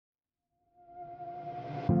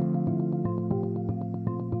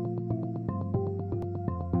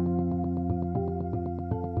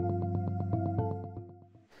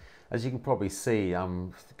As you can probably see,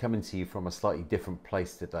 I'm coming to you from a slightly different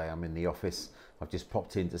place today. I'm in the office. I've just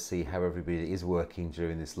popped in to see how everybody that is working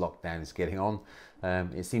during this lockdown is getting on.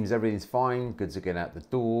 It seems everything's fine, goods are getting out the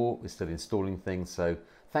door, we're still installing things, so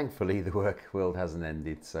thankfully the work world hasn't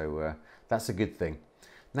ended, so that's a good thing.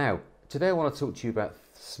 Now, today I want to talk to you about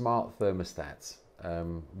smart thermostats.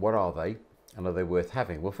 What are they? And are they worth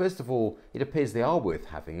having? Well, first of all, it appears they are worth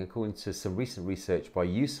having. According to some recent research by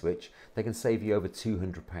USwitch, they can save you over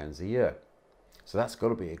 £200 a year. So that's got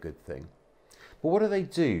to be a good thing. But what do they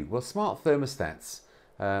do? Well, smart thermostats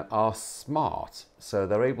are smart. So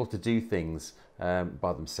they're able to do things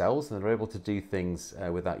by themselves, and they're able to do things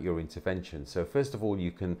without your intervention. So first of all,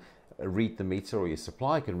 you can read the meter, or your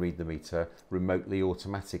supplier can read the meter remotely,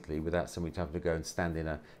 automatically, without somebody having to go and stand in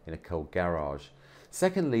a cold garage.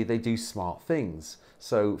 Secondly, they do smart things.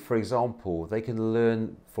 So, for example, they can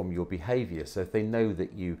learn from your behaviour. So if they know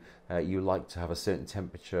that you like to have a certain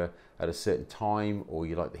temperature at a certain time, or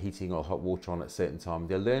you like the heating or hot water on at a certain time,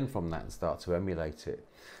 they'll learn from that and start to emulate it.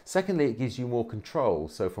 Secondly, it gives you more control.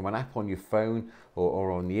 So from an app on your phone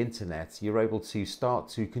or on the internet, you're able to start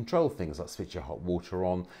to control things like switch your hot water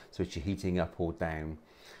on, switch your heating up or down.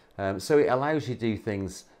 So it allows you to do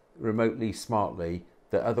things remotely, smartly,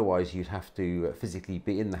 that otherwise you'd have to physically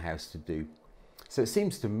be in the house to do. So it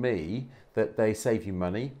seems to me that they save you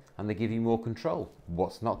money and they give you more control.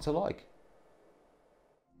 What's not to like?